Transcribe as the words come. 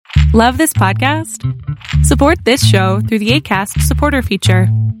Love this podcast? Support this show through the Acast supporter feature.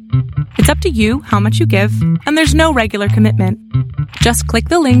 It's up to you how much you give, and there's no regular commitment. Just click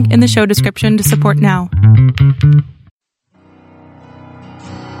the link in the show description to support now.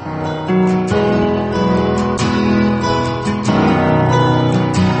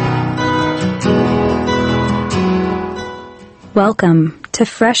 Welcome to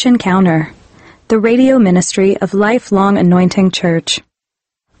Fresh Encounter, the radio ministry of Lifelong Anointing Church.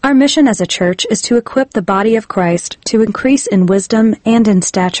 Our mission as a church is to equip the body of Christ to increase in wisdom and in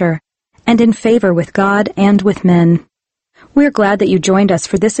stature, and in favor with God and with men. We're glad that you joined us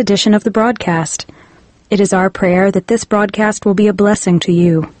for this edition of the broadcast. It is our prayer that this broadcast will be a blessing to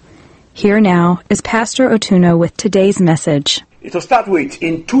you. Here now is Pastor Otuno with today's message. To start with,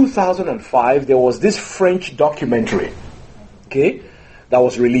 in 2005, there was this French documentary, that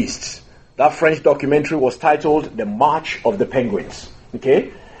was released. That French documentary was titled The March of the Penguins,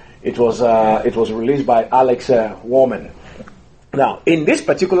 It was released by Alex Warman. Now, in this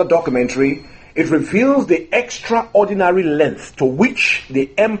particular documentary, it reveals the extraordinary length to which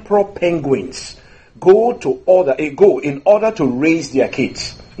the emperor penguins go in order to raise their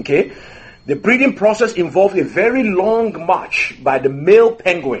kids. The breeding process involved a very long march by the male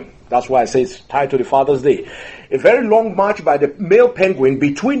penguin. That's why I say it's tied to the Father's Day. A very long march by the male penguin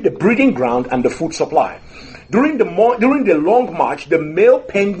between the breeding ground and the food supply. During the long march, the male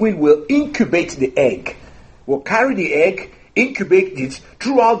penguin will incubate the egg, will carry the egg, incubate it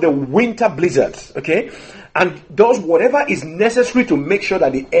throughout the winter blizzards, and does whatever is necessary to make sure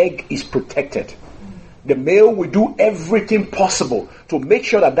that the egg is protected. The male will do everything possible to make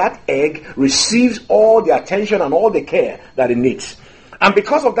sure that that egg receives all the attention and all the care that it needs. And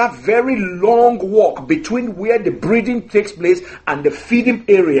because of that very long walk between where the breeding takes place and the feeding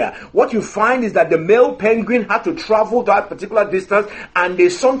area, what you find is that the male penguin had to travel that particular distance, and they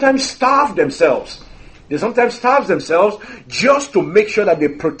sometimes starve themselves. Just to make sure that they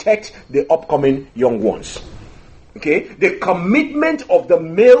protect the upcoming young ones. The commitment of the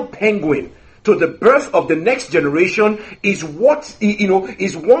male penguin to the birth of the next generation is what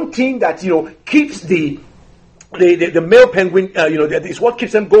is one thing that keeps the male penguin, that is what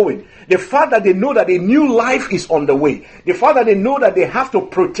keeps them going. The fact that they know that a new life is on the way. The fact that they know that they have to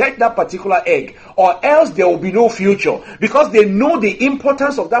protect that particular egg, or else there will be no future. Because they know the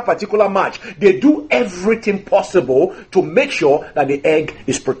importance of that particular match. They do everything possible to make sure that the egg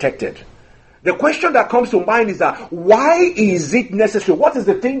is protected. The question that comes to mind is that, why is it necessary? What is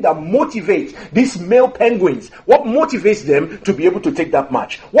the thing that motivates these male penguins? What motivates them to be able to take that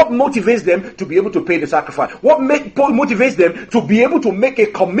match? What motivates them to be able to pay the sacrifice? What motivates them to be able to make a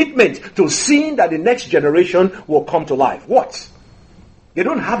commitment to seeing that the next generation will come to life? What? They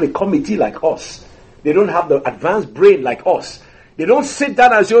don't have a committee like us. They don't have the advanced brain like us. They don't sit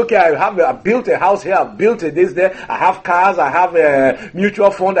down and say, okay, I built a house here, I've built this there, I have cars, I have a mutual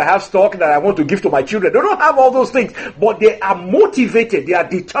fund, I have stock that I want to give to my children. They don't have all those things, but they are motivated, they are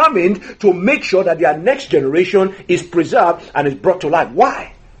determined to make sure that their next generation is preserved and is brought to life.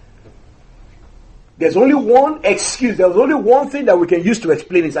 Why? There's only one excuse, there's only one thing that we can use to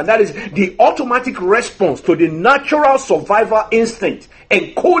explain this, and that is the automatic response to the natural survival instinct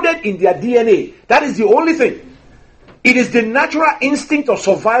encoded in their DNA. That is the only thing. It is the natural instinct of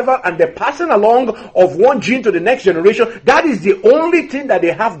survival and the passing along of one gene to the next generation. That is the only thing that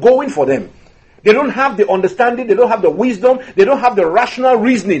they have going for them. They don't have the understanding, they don't have the wisdom, they don't have the rational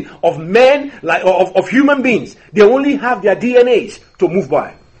reasoning of men, of human beings. They only have their DNAs to move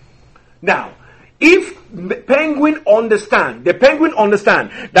by. Now, if the penguin understand that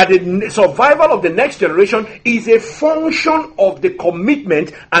the survival of the next generation is a function of the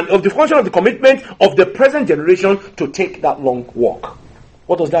commitment of the present generation to take that long walk.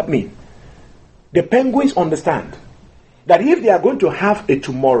 What does that mean? The penguins understand that if they are going to have a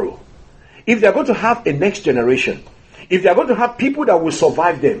tomorrow, if they are going to have a next generation, if they are going to have people that will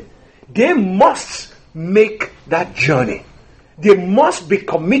survive them, they must make that journey. They must be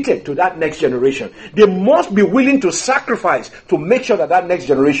committed to that next generation. They must be willing to sacrifice to make sure that that next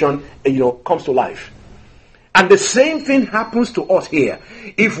generation, comes to life. And the same thing happens to us here.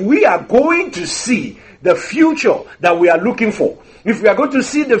 If we are going to see the future that we are looking for, if we are going to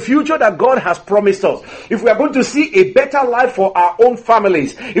see the future that God has promised us, if we are going to see a better life for our own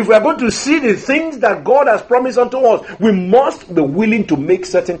families, if we are going to see the things that God has promised unto us, we must be willing to make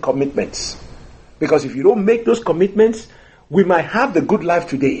certain commitments. Because if you don't make those commitments, we might have the good life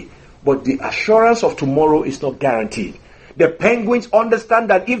today, but the assurance of tomorrow is not guaranteed. The penguins understand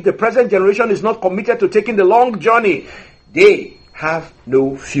that if the present generation is not committed to taking the long journey, they have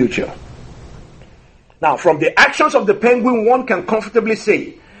no future. Now, from the actions of the penguin, one can comfortably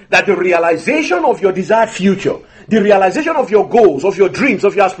say that the realization of your desired future, the realization of your goals, of your dreams,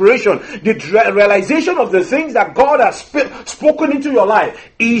 of your aspiration, the realization of the things that God has spoken into your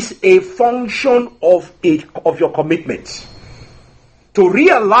life is a function of your commitment. To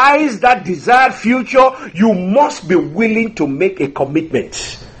realize that desired future, you must be willing to make a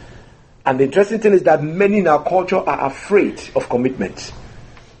commitment. And the interesting thing is that many in our culture are afraid of commitment.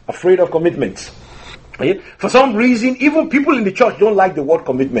 Afraid of commitment. Okay? For some reason, even people in the church don't like the word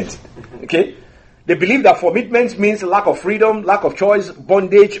commitment. Okay? They believe that commitment means lack of freedom, lack of choice,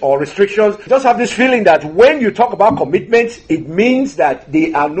 bondage, or restrictions. Just have this feeling that when you talk about commitment, it means that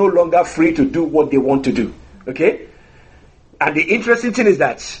they are no longer free to do what they want to do. Okay? And the interesting thing is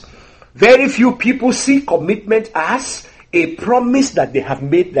that very few people see commitment as a promise that they have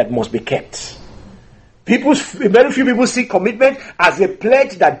made that must be kept. Very few people see commitment as a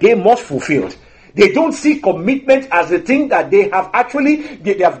pledge that they must fulfill. They don't see commitment as a thing that they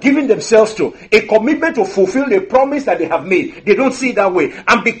have given themselves to. A commitment to fulfill a promise that they have made. They don't see it that way.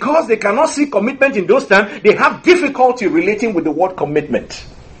 And because they cannot see commitment in those terms, they have difficulty relating with the word commitment.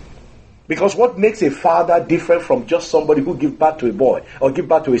 Because what makes a father different from just somebody who gives birth to a boy, or give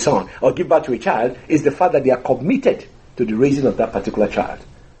birth to a son, or give birth to a child, is the fact that they are committed to the raising of that particular child.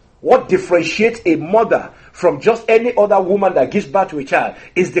 What differentiates a mother from just any other woman that gives birth to a child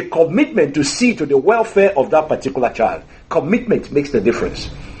is the commitment to see to the welfare of that particular child. Commitment makes the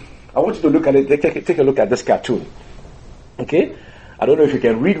difference. I want you to look at it. Take a look at this cartoon. Okay? I don't know if you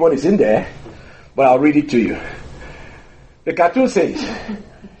can read what is in there, but I'll read it to you. The cartoon says,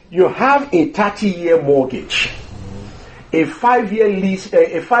 you have a 30-year mortgage, a 5-year lease,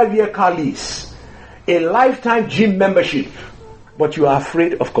 a 5-year car lease, a lifetime gym membership, but you are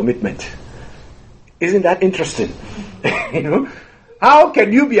afraid of commitment. Isn't that interesting? You know, how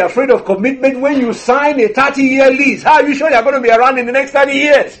can you be afraid of commitment when you sign a 30-year lease? How are you sure you're going to be around in the next 30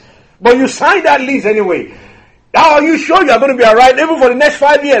 years? But you sign that lease anyway. How are you sure you're going to be around even for the next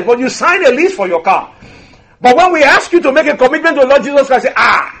 5 years? But you sign a lease for your car. But when we ask you to make a commitment to Lord Jesus Christ, say,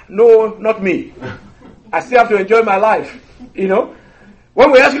 no, not me. I still have to enjoy my life. You know?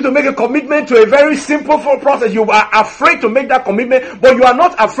 When we ask you to make a commitment to a very simple process, you are afraid to make that commitment, but you are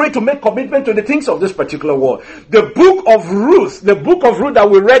not afraid to make commitment to the things of this particular world. The book of Ruth that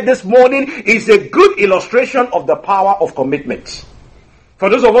we read this morning is a good illustration of the power of commitment. For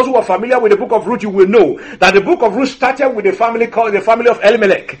those of us who are familiar with the book of Ruth, you will know that the book of Ruth started with a family called the family of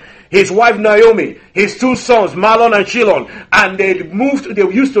Elimelech, his wife Naomi, his 2 sons, Mahlon and Chilion, and they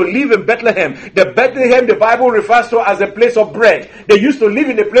used to live in Bethlehem. The Bethlehem, the Bible refers to as a place of bread. They used to live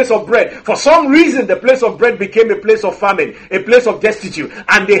in a place of bread. For some reason, the place of bread became a place of famine, a place of destitute,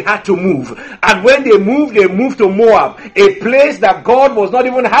 and they had to move. And when they moved to Moab, a place that God was not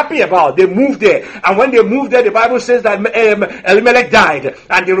even happy about. They moved there. And when they moved there, the Bible says that Elimelech died.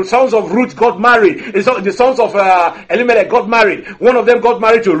 And the sons of Ruth got married. The sons of Elimelech got married. One of them got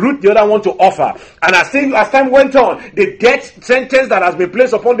married to Ruth, the other one to Orpah. And as time went on, the death sentence that has been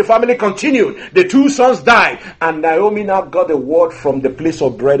placed upon the family continued. The 2 sons died. And Naomi now got a word from the place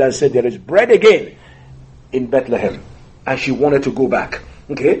of bread and said, there is bread again in Bethlehem. And she wanted to go back.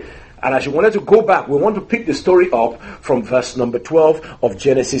 Okay? And as she wanted to go back, we want to pick the story up from verse number 12 of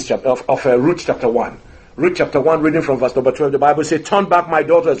Ruth chapter 1. Ruth chapter 1, reading from verse number 12, the Bible says, turn back, my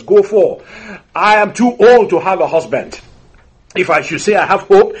daughters, go forth. I am too old to have a husband. If I should say I have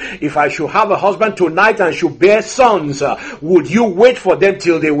hope, if I should have a husband tonight and should bear sons, would you wait for them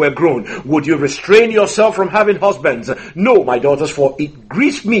till they were grown? Would you restrain yourself from having husbands? No, my daughters, for it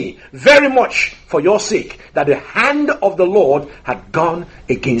grieves me very much for your sake that the hand of the Lord had gone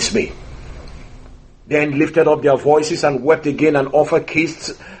against me. Then lifted up their voices and wept again, and Orpah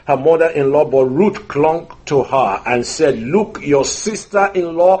kissed her mother-in-law, but Ruth clung to her and said, look, your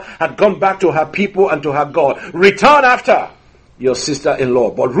sister-in-law had gone back to her people and to her God. Return after your sister-in-law.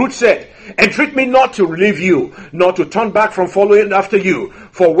 But Ruth said, entreat me not to leave you, nor to turn back from following after you.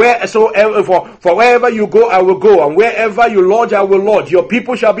 For wherever you go, I will go, and wherever you lodge, I will lodge. Your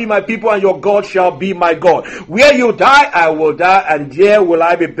people shall be my people, and your God shall be my God. Where you die, I will die, and there will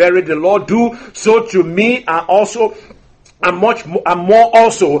I be buried. The Lord do so to me, and more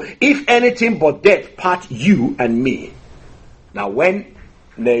also, if anything but death part you and me. Now when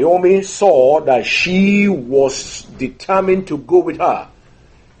Naomi saw that she was determined to go with her,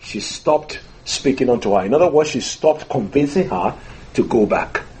 she stopped speaking unto her. In other words, she stopped convincing her to go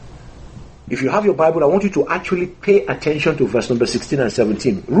back. If you have your Bible, I want you to actually pay attention to verse number 16 and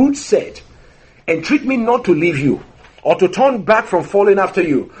 17. Ruth said, entreat me not to leave you, or to turn back from following after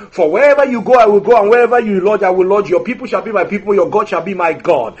you. For wherever you go, I will go, and wherever you lodge, I will lodge. Your people shall be my people, your God shall be my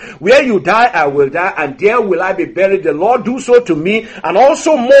God. Where you die, I will die, and there will I be buried. The Lord do so to me, and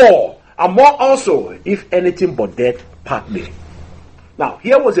also more, and more also, if anything but death part me. Now,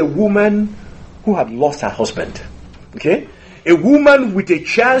 here was a woman who had lost her husband. Okay? A woman with a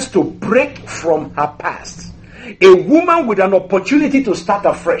chance to break from her past. A woman with an opportunity to start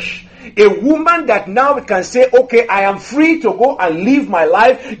afresh. A woman that now can say, okay, I am free to go and live my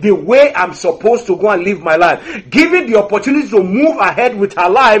life the way I'm supposed to go and live my life. Given the opportunity to move ahead with her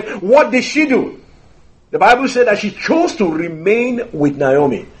life, what did she do? The Bible said that she chose to remain with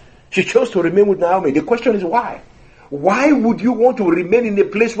Naomi. She chose to remain with Naomi. The question is why? Why would you want to remain in a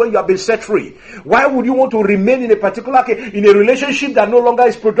place where you have been set free? Why would you want to remain in a relationship that no longer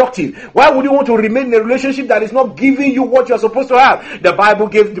is productive? Why would you want to remain in a relationship that is not giving you what you're supposed to have? The Bible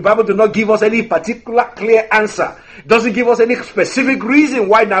did not give us any particular clear answer. It doesn't give us any specific reason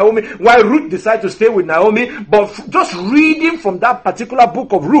why Ruth decided to stay with Naomi. But just reading from that particular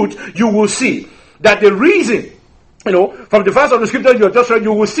book of Ruth, you will see that the reason, from the verse of the scripture you just read,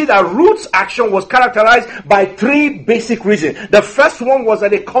 you will see that Ruth's action was characterized by three basic reasons. The first one was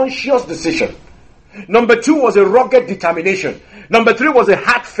a conscious decision. Number two was a rugged determination. Number three was a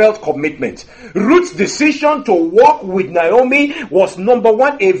heartfelt commitment. Ruth's decision to walk with Naomi was, number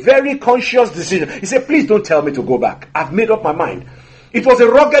one, a very conscious decision. He said, please don't tell me to go back. I've made up my mind. It was a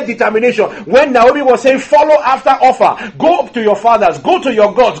rugged determination. When Naomi was saying, follow after Orpah, go up to your fathers, go to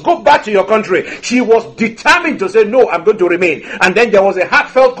your gods, go back to your country, she was determined to say, no, I'm going to remain. And then there was a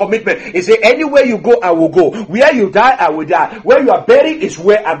heartfelt commitment. He said, anywhere you go, I will go. Where you die, I will die. Where you are buried is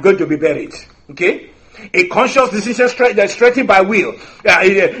where I'm going to be buried. Okay? A conscious decision that's strengthened by will,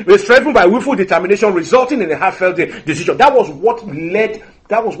 strengthened by willful determination, resulting in a heartfelt decision. That was what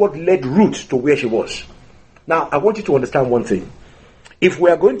led Ruth to where she was. Now, I want you to understand one thing. If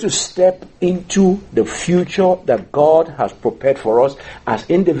we are going to step into the future that God has prepared for us as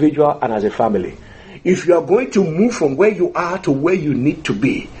individual and as a family, if you are going to move from where you are to where you need to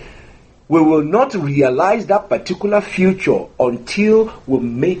be, we will not realize that particular future until we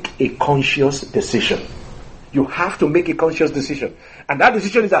make a conscious decision. You have to make a conscious decision. And that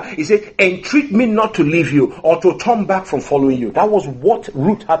decision is that he said, entreat me not to leave you or to turn back from following you. That was what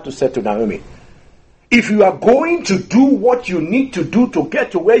Ruth had to say to Naomi. If you are going to do what you need to do to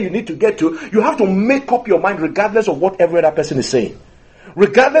get to where you need to get to, you have to make up your mind regardless of what every other person is saying.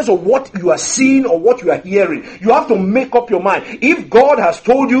 Regardless of what you are seeing or what you are hearing, you have to make up your mind. If God has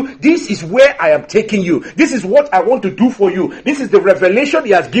told you, this is where I am taking you, this is what I want to do for you, this is the revelation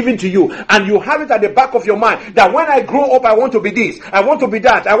He has given to you, and you have it at the back of your mind, that when I grow up, I want to be this, I want to be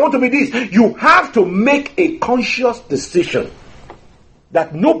that, I want to be this, you have to make a conscious decision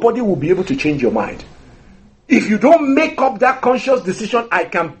that nobody will be able to change your mind. If you don't make up that conscious decision, I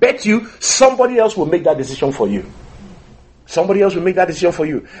can bet you somebody else will make that decision for you. Somebody else will make that decision for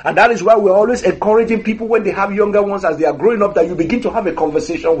you. And that is why we're always encouraging people when they have younger ones as they are growing up, that you begin to have a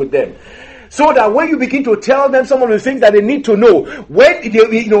conversation with them. So that when you begin to tell them some of the things that they need to know, when they'll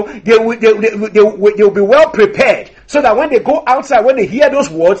be well prepared. So that when they go outside, when they hear those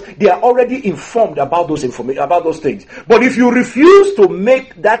words, they are already informed about those things. But if you refuse to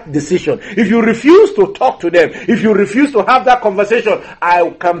make that decision, if you refuse to talk to them, if you refuse to have that conversation, I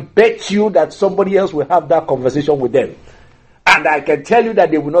can bet you that somebody else will have that conversation with them. And I can tell you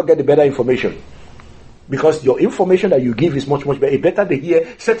that they will not get the better information. Because your information that you give is much, much better. It's better to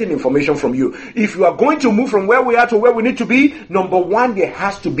hear certain information from you. If you are going to move from where we are to where we need to be, number one, there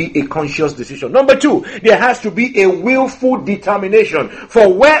has to be a conscious decision. Number two, there has to be a willful determination.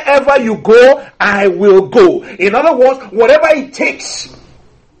 For wherever you go, I will go. In other words, whatever it takes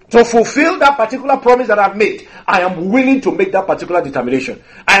to fulfill that particular promise that I've made, I am willing to make that particular determination.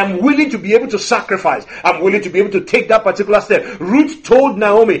 I am willing to be able to sacrifice. I'm willing to be able to take that particular step. Ruth told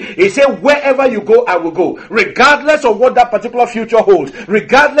Naomi, he said, wherever you go, I will go. Regardless of what that particular future holds,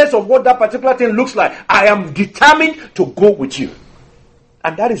 regardless of what that particular thing looks like, I am determined to go with you.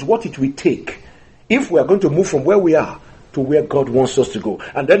 And that is what it will take if we are going to move from where we are to where God wants us to go.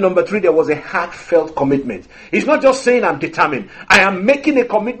 And then number three, there was a heartfelt commitment. He's not just saying I'm determined. I am making a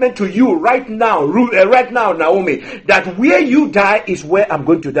commitment to you right now, Naomi, that where you die is where I'm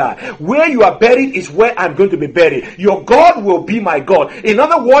going to die. Where you are buried is where I'm going to be buried. Your God will be my God. In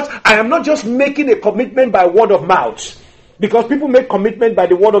other words, I am not just making a commitment by word of mouth. Because people make commitment by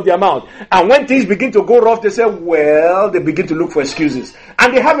the word of their mouth. And when things begin to go rough, they say, well, they begin to look for excuses.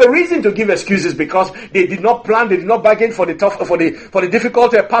 And they have a reason to give excuses because they did not plan, they did not bargain for the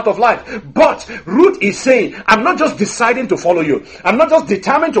difficult part of life. But Ruth is saying, I'm not just deciding to follow you. I'm not just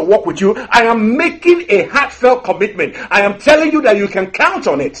determined to walk with you. I am making a heartfelt commitment. I am telling you that you can count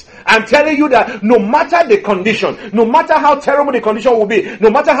on it. I'm telling you that no matter the condition, no matter how terrible the condition will be,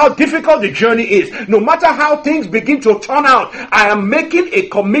 no matter how difficult the journey is, no matter how things begin to turn out, I am making a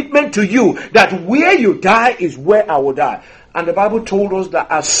commitment to you that where you die is where I will die. And the Bible told us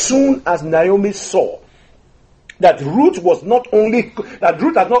that as soon as Naomi saw that Ruth had not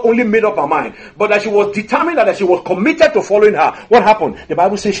only made up her mind, but that she was determined, that she was committed to following her, what happened? The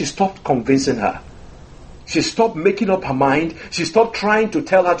Bible says she stopped convincing her. She stopped making up her mind. She stopped trying to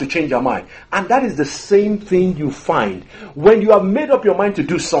tell her to change her mind. And that is the same thing you find when you have made up your mind to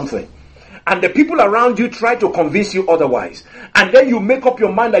do something, and the people around you try to convince you otherwise. And then you make up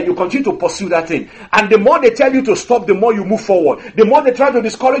your mind that you continue to pursue that thing. And the more they tell you to stop, the more you move forward. The more they try to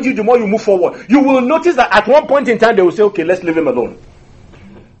discourage you, the more you move forward. You will notice that at one point in time, they will say, okay, let's leave him alone.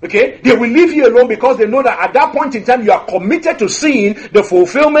 Okay? They will leave you alone because they know that at that point in time, you are committed to seeing the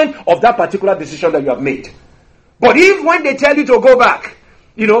fulfillment of that particular decision that you have made. But if when they tell you to go back,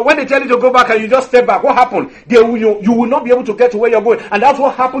 when they tell you to go back and you just step back, what happened? You will not be able to get to where you're going. And that's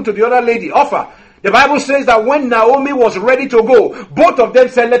what happened to the other lady, Orpah. The Bible says that when Naomi was ready to go, both of them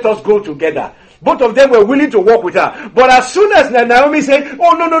said, let us go together. Both of them were willing to walk with her. But as soon as Naomi said,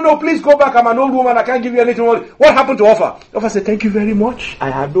 oh, no, please go back. I'm an old woman. I can't give you anything. What happened to Orpah? Orpah said, thank you very much. I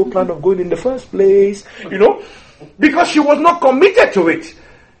had no plan of going in the first place. Because she was not committed to it.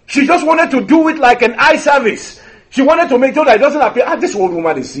 She just wanted to do it like an eye service. She wanted to make sure that it doesn't appear, this old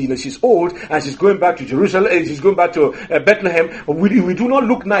woman is, she's old and she's going back to Jerusalem, she's going back to Bethlehem. We do not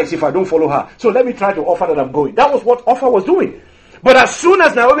look nice if I don't follow her. So let me try to offer that I'm going. That was what Orpah was doing. But as soon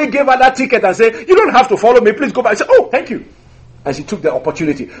as Naomi gave her that ticket and said, you don't have to follow me, please go back. She said, oh, thank you. And she took the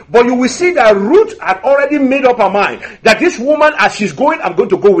opportunity. But you will see that Ruth had already made up her mind that this woman, as she's going, I'm going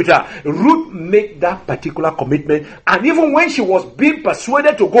to go with her. Ruth made that particular commitment. And even when she was being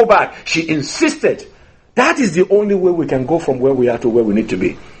persuaded to go back, she insisted. That is the only way we can go from where we are to where we need to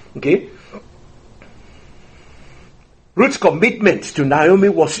be. Okay? Ruth's commitment to Naomi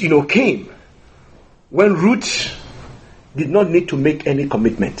was, came when Ruth did not need to make any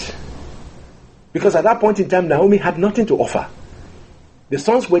commitment. Because at that point in time, Naomi had nothing to offer. The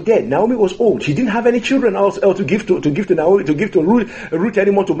sons were dead. Naomi was old. She didn't have any children else to give to Naomi, to give to Ruth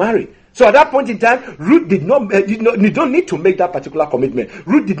anymore to marry. So at that point in time, Ruth did not need to make that particular commitment.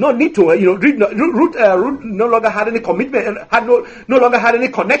 Ruth did not need to. Ruth no longer had any commitment, no longer had any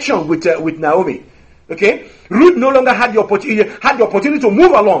connection with Naomi. Okay, Ruth no longer had the opportunity to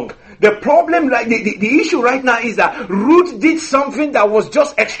move along. The problem, the issue right now is that Ruth did something that was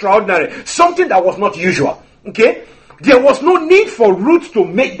just extraordinary, something that was not usual. Okay. There was no need for Ruth to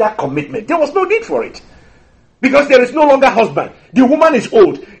make that commitment. There was no need for it. Because there is no longer husband. The woman is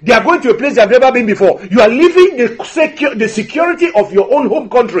old. They are going to a place they have never been before. You are leaving the security of your own home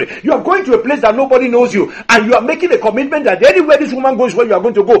country. You are going to a place that nobody knows you. And you are making a commitment that anywhere this woman goes, where you are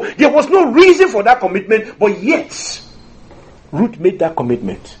going to go. There was no reason for that commitment. But yet, Ruth made that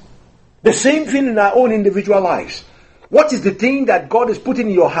commitment. The same thing in our own individual lives. What is the thing that God is putting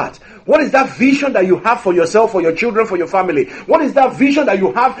in your heart? What is that vision that you have for yourself, for your children, for your family? What is that vision that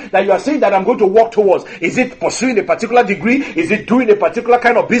you have that you are saying that I'm going to work towards? Is it pursuing a particular degree? Is it doing a particular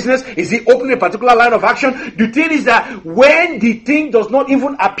kind of business? Is it opening a particular line of action? The thing is that when the thing does not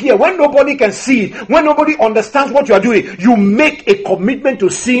even appear, when nobody can see it, when nobody understands what you are doing, you make a commitment to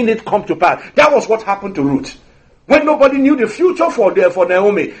seeing it come to pass. That was what happened to Ruth. When nobody knew the future for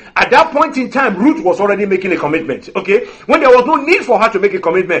Naomi, at that point in time, Ruth was already making a commitment. Okay? When there was no need for her to make a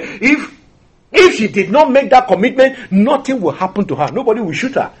commitment, if she did not make that commitment, nothing will happen to her. Nobody will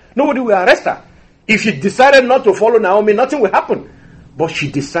shoot her. Nobody will arrest her. If she decided not to follow Naomi, nothing will happen. But she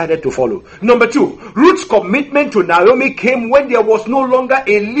decided to follow. Number 2, Ruth's commitment to Naomi came when there was no longer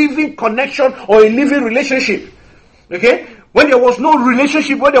a living connection or a living relationship. Okay? When there was no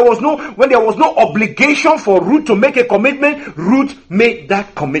relationship, when there was no obligation for Ruth to make a commitment, Ruth made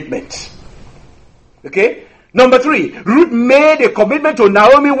that commitment. Okay? Number 3, Ruth made a commitment to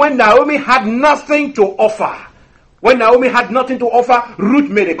Naomi when Naomi had nothing to offer. When Naomi had nothing to offer, Ruth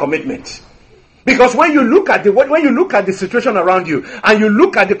made a commitment. Because when you look at the situation around you, and you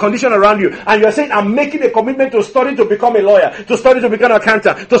look at the condition around you, and you're saying, I'm making a commitment to study to become a lawyer, to study to become an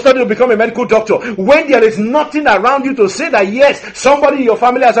accountant, to study to become a medical doctor, when there is nothing around you to say that yes, somebody in your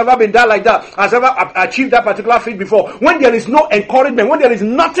family has ever been done like that, has ever achieved that particular feat before, when there is no encouragement, when there is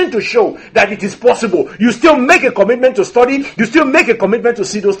nothing to show that it is possible, you still make a commitment to study, you still make a commitment to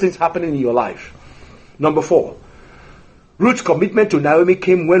see those things happening in your life. Number 4. Ruth's commitment to Naomi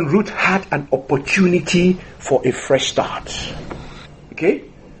came when Ruth had an opportunity for a fresh start. Okay?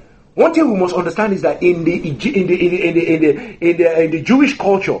 One thing we must understand is that in the Jewish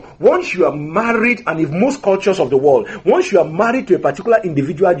culture, once you are married, and in most cultures of the world, once you are married to a particular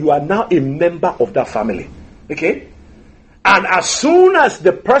individual, you are now a member of that family. Okay? And as soon as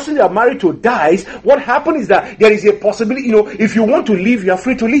the person you are married to dies, what happens is that there is a possibility, if you want to leave, you are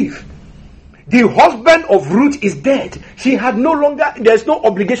free to leave. The husband of Ruth is dead. There's no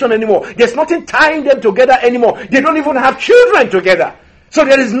obligation anymore. There's nothing tying them together anymore. They don't even have children together. So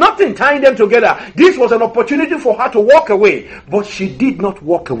there is nothing tying them together. This was an opportunity for her to walk away. But she did not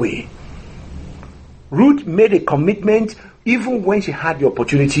walk away. Ruth made a commitment even when she had the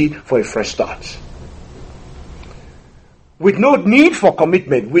opportunity for a fresh start. With no need for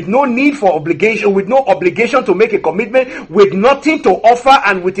commitment, with no need for obligation, with no obligation to make a commitment, with nothing to offer,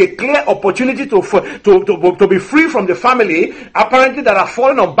 and with a clear opportunity to be free from the family, apparently that have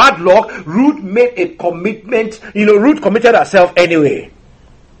fallen on bad luck, Ruth made a commitment. Ruth committed herself anyway.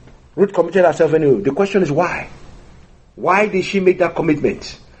 The question is why? Why did she make that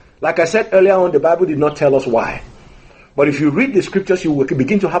commitment? Like I said earlier on, the Bible did not tell us why. But if you read the scriptures, you will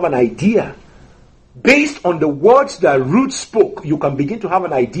begin to have an idea. Based on the words that Ruth spoke, you can begin to have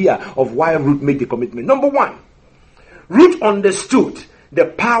an idea of why Ruth made the commitment. Number 1, Ruth understood the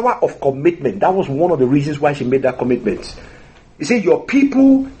power of commitment. That was one of the reasons why she made that commitment. He said, your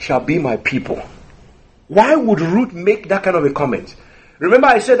people shall be my people. Why would Ruth make that kind of a comment? Remember,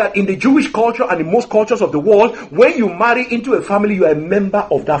 I said that in the Jewish culture and in most cultures of the world, when you marry into a family, you are a member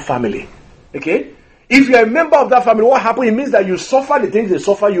of that family. Okay? If you are a member of that family, what happens? It means that you suffer the things they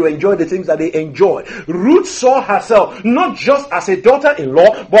suffer, you enjoy the things that they enjoy. Ruth saw herself not just as a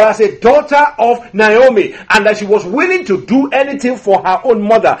daughter-in-law, but as a daughter of Naomi, and that she was willing to do anything for her own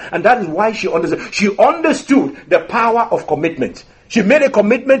mother. And that is why she understood. She understood the power of commitment. She made a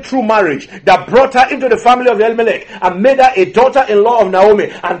commitment through marriage that brought her into the family of Elimelech and made her a daughter-in-law of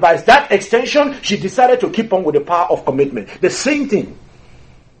Naomi. And by that extension, she decided to keep on with the power of commitment. The same thing.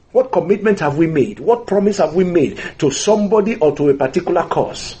 What commitment have we made? What promise have we made to somebody or to a particular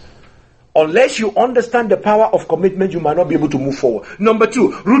cause? Unless you understand the power of commitment, you might not be able to move forward. Number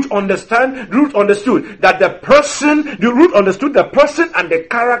 2, Ruth understood that Ruth understood the person and the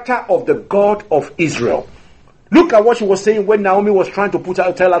character of the God of Israel. Look at what she was saying when Naomi was trying to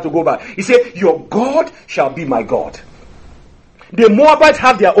tell her to go back. He said, your God shall be my God. The Moabites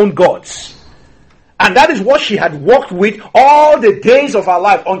have their own gods. And that is what she had walked with all the days of her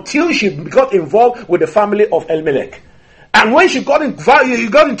life until she got involved with the family of Elimelech. And when she got involved with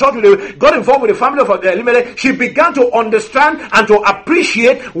the family of Elimelech, she began to understand and to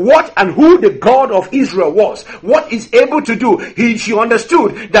appreciate what and who the God of Israel was, what he's able to do. She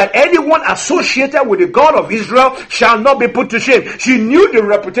understood that anyone associated with the God of Israel shall not be put to shame. She knew the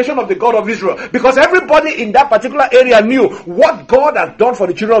reputation of the God of Israel because everybody in that particular area knew what God had done for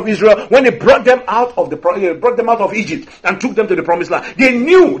the children of Israel when he brought them out of Egypt and took them to the promised land. They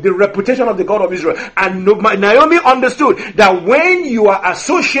knew the reputation of the God of Israel, and Naomi understood that when you are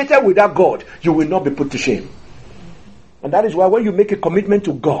associated with that God, you will not be put to shame. And that is why when you make a commitment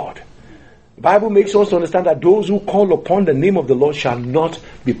to God, the Bible makes us understand that those who call upon the name of the Lord shall not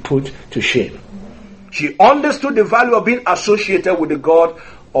be put to shame. She understood the value of being associated with the God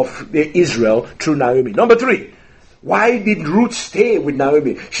of Israel through Naomi. Number 3, why did Ruth stay with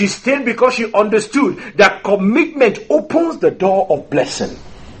Naomi? She stayed because she understood that commitment opens the door of blessing.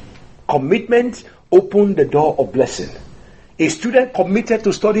 Commitment opened the door of blessing. A student committed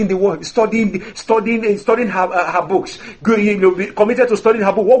to studying the word, studying her books, committed to studying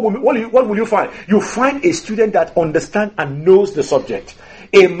her book. What will you find? You find a student that understands and knows the subject.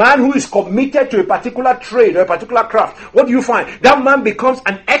 A man who is committed to a particular trade or a particular craft, what do you find? That man becomes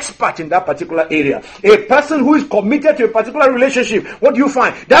an expert in that particular area. A person who is committed to a particular relationship, what do you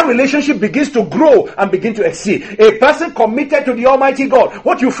find? That relationship begins to grow and begin to exceed. A person committed to the Almighty God,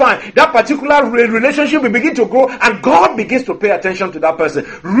 what do you find? That particular relationship will begin to grow and God begins to pay attention to that person.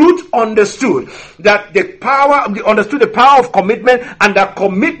 Ruth understood the power of commitment, and that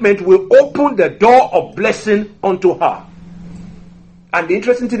commitment will open the door of blessing unto her. And the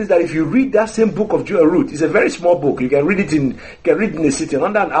interesting thing is that if you read that same book of Ruth, it's a very small book. You can read it in a sitting.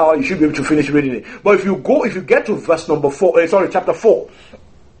 Under an hour, you should be able to finish reading it. But if you get to verse number 4, chapter 4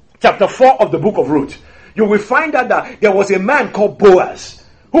 of the book of Ruth, you will find out that there was a man called Boaz,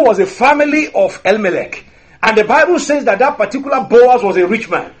 who was a family of Elimelech. And the Bible says that particular Boaz was a rich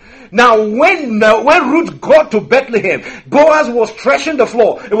man. Now, when Ruth got to Bethlehem, Boaz was threshing the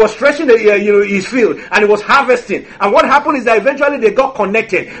floor. It was threshing his field, and it was harvesting. And what happened is that eventually they got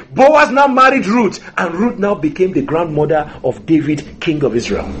connected. Boaz now married Ruth, and Ruth now became the grandmother of David, king of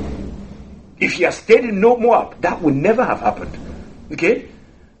Israel. If she had stayed in Moab, that would never have happened. Okay?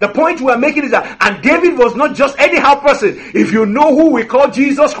 The point we are making is that, and David was not just anyhow person. If you know who we call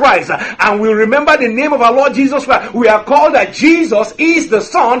Jesus Christ, and we remember the name of our Lord Jesus Christ, we are called that Jesus is the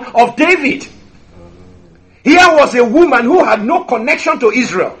son of David. Here was a woman who had no connection to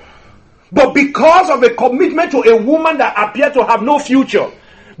Israel, but because of a commitment to a woman that appeared to have no future,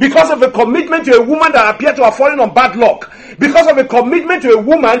 because of a commitment to a woman that appeared to have fallen on bad luck, because of a commitment to a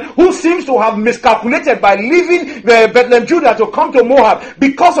woman who seems to have miscalculated by leaving Bethlehem, Judah to come to Moab,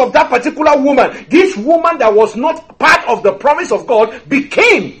 because of that particular woman, this woman that was not part of the promise of God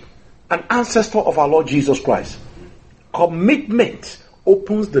became an ancestor of our Lord Jesus Christ. Commitment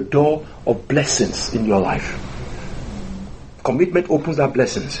opens the door of blessings in your life. Commitment opens that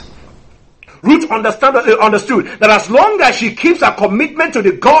blessings. Ruth understood that as long as she keeps her commitment to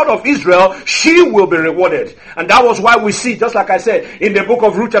the God of Israel, she will be rewarded. And that was why we see, just like I said, in the book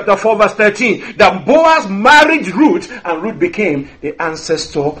of Ruth chapter 4 verse 13, that Boaz married Ruth, and Ruth became the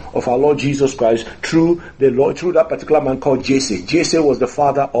ancestor of our Lord Jesus Christ through that particular man called Jesse. Jesse was the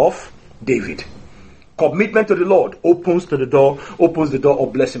father of David. Commitment to the Lord opens the door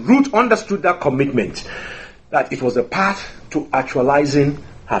of blessing. Ruth understood that commitment, that it was a path to actualizing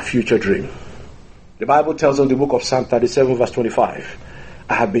her future dream. The Bible tells us in the book of Psalm 37 verse 25,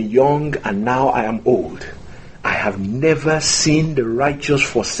 I have been young and now I am old. I have never seen the righteous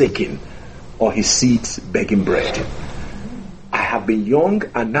forsaken or his seeds begging bread. I have been young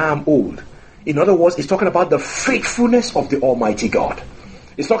and now I'm old. In other words, it's talking about the faithfulness of the Almighty God.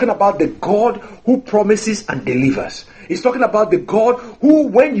 It's talking about the God who promises and delivers. It's talking about the God who,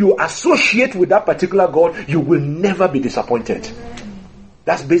 when you associate with that particular God, you will never be disappointed.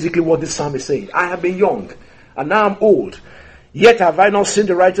 That's basically what this psalm is saying. I have been young, and now I'm old. Yet have I not seen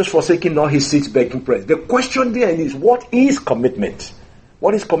the righteous forsaken, nor his seeds begging bread. The question then is, what is commitment?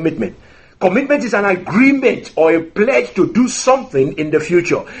 What is commitment? Commitment is an agreement or a pledge to do something in the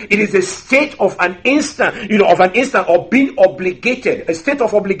future. It is a state of an instant, or being obligated, a state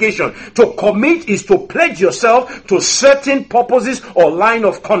of obligation. To commit is to pledge yourself to certain purposes or line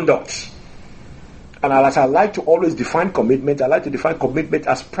of conduct. And as I like to always define commitment, I like to define commitment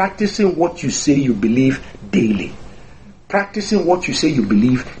as practicing what you say you believe daily. Practicing what you say you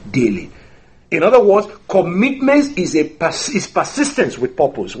believe daily. In other words, commitment is persistence with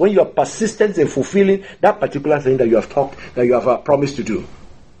purpose. When you are persistent in fulfilling that particular thing that you have promised to do.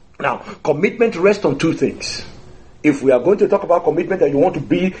 Now, commitment rests on two things. If we are going to talk about commitment, and you want to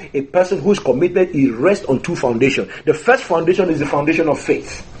be a person whose commitment is rests on two foundations. The first foundation is the foundation of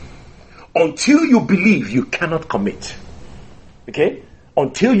faith. Until you believe, you cannot commit. Okay?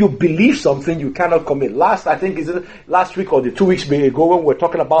 Until you believe something, you cannot commit. Last week or 2 weeks ago, when we were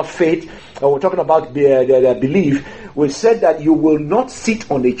talking about faith, and we were talking about the belief, we said that you will not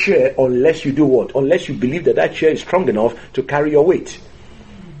sit on a chair unless you do what? Unless you believe that chair is strong enough to carry your weight.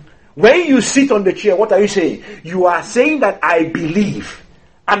 When you sit on the chair, what are you saying? You are saying that I believe,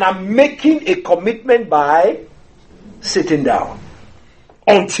 and I'm making a commitment by sitting down.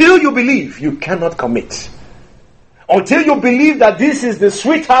 Until you believe, you cannot commit. Until you believe that this is the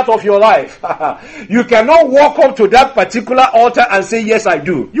sweetheart of your life, you cannot walk up to that particular altar and say, yes, I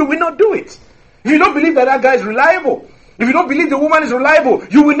do. You will not do it. If you don't believe that guy is reliable, if you don't believe the woman is reliable,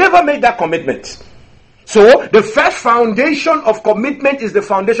 you will never make that commitment. So, the first foundation of commitment is the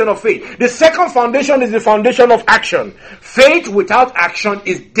foundation of faith. The second foundation is the foundation of action. Faith without action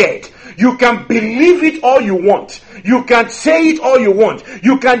is dead. You can believe it all you want. You can say it all you want.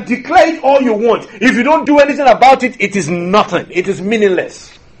 You can declare it all you want. If you don't do anything about it, it is nothing. It is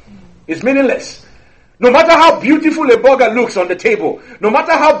meaningless. It's meaningless. No matter how beautiful a burger looks on the table, no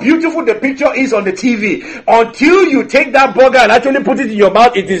matter how beautiful the picture is on the TV, until you take that burger and actually put it in your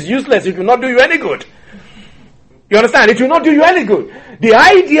mouth, it is useless. It will not do you any good. You understand? It will not do you any good. The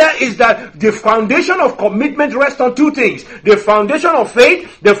idea is that the foundation of commitment rests on two things. The foundation of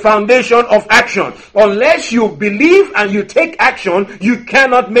faith, the foundation of action. Unless you believe and you take action, you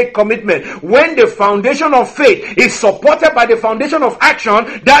cannot make commitment. When the foundation of faith is supported by the foundation of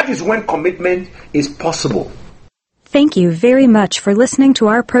action, that is when commitment is possible. Thank you very much for listening to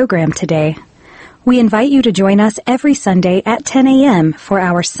our program today. We invite you to join us every Sunday at 10 a.m. for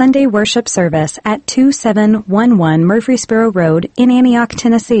our Sunday worship service at 2711 Murfreesboro Road in Antioch,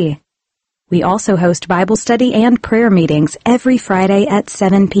 Tennessee. We also host Bible study and prayer meetings every Friday at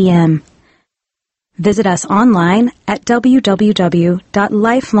 7 p.m. Visit us online at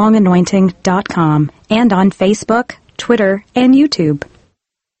www.lifelonganointing.com and on Facebook, Twitter, and YouTube.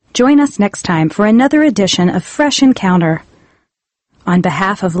 Join us next time for another edition of Fresh Encounter. On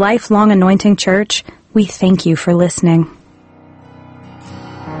behalf of Lifelong Anointing Church, we thank you for listening.